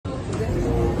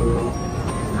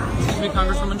Excuse me,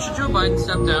 Congresswoman, should Joe Biden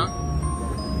step down?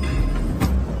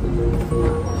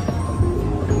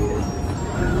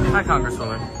 Hi,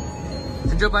 Congresswoman.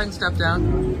 Should Joe Biden step down?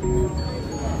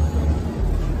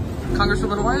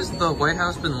 Congresswoman, why has the White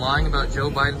House been lying about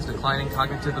Joe Biden's declining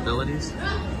cognitive abilities?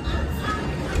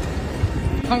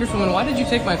 Congresswoman, why did you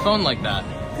take my phone like that?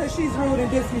 Because she's rude and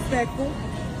disrespectful.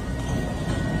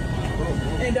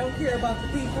 And don't care about the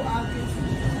people, obviously.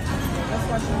 That's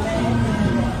why she's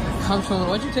mad. Congresswoman,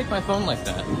 why'd you take my phone like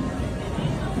that?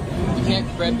 You can't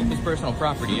grab people's personal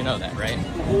property, you know that, right?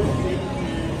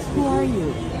 Who are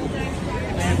you?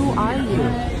 Who are you?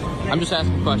 I'm just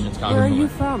asking questions, Congresswoman. Where are you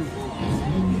from?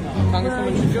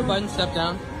 Congresswoman, should Joe Biden step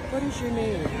down? What is your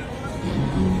name?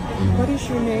 What is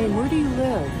your name? Where do you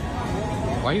live?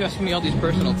 Why are you asking me all these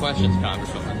personal questions,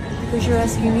 Congresswoman? Because you're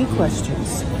asking me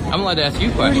questions. I'm allowed to ask you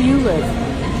Where questions. do you live?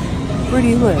 Where do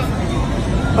you live?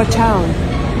 What town?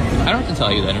 I don't have to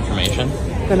tell you that information.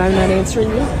 Then I'm not answering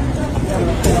you?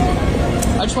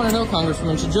 I just want to know,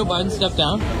 Congresswoman, should Joe Biden step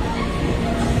down?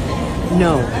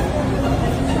 No.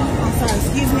 I'm sorry,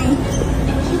 excuse me.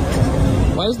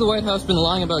 Why has the White House been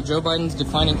lying about Joe Biden's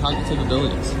declining cognitive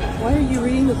abilities? Why are you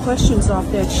reading the questions off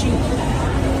that sheet?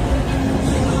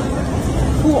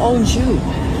 Who owns you?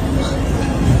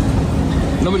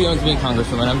 Nobody owns me,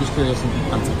 Congresswoman. I'm just curious and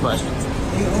answer questions.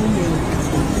 They own you.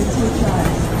 It's your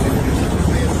child.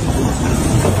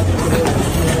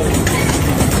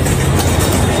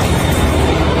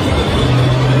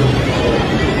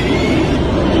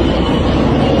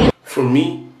 For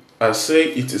me, I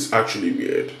say it is actually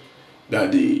weird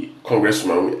that the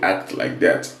congressman will act like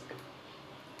that,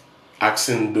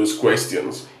 asking those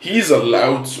questions. He's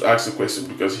allowed to ask the question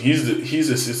because he's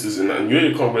a citizen and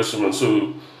you're a congresswoman,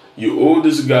 so you owe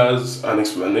these guys an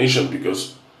explanation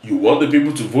because you want the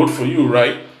people to vote for you,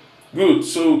 right? Good.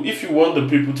 So if you want the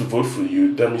people to vote for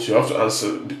you, that means you have to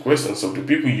answer the questions of the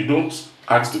people. You don't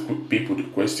ask the people the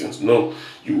questions. No,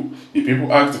 the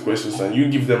people ask the questions and you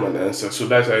give them an answer. So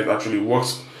that's how it actually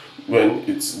works when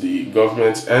it's the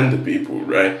government and the people,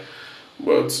 right?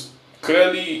 But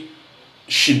clearly,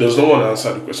 she does not want to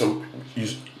answer the question.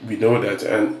 We know that,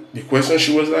 and the question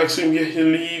she was asking where he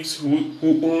lives,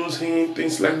 who owns him,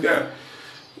 things like that.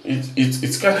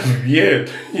 It's kind of weird,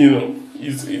 you know.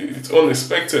 It's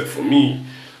unexpected for me.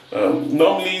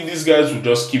 Normally, these guys would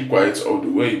just keep quiet all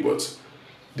the way, but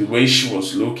the way she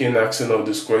was looking, asking all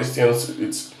these questions,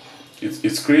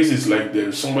 it's crazy. It's like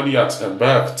there's somebody at her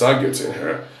back targeting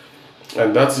her.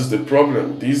 And that is the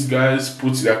problem. These guys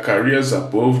put their careers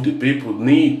above the people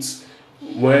needs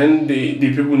when the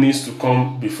people needs to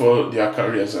come before their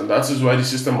careers. And that is why the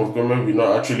system of government will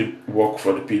not actually work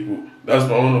for the people. That's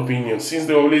my own opinion. Since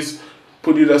they always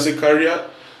put it as a career,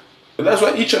 that's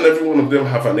why each and every one of them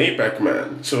have an APAC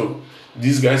man. So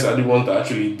these guys are the ones that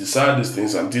actually decide these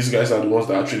things, and these guys are the ones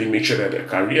that actually make sure that their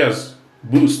careers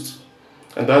boost.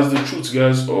 And that's the truth,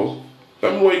 guys. Oh,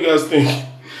 let me know what you guys think.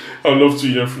 I'd love to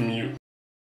hear from you.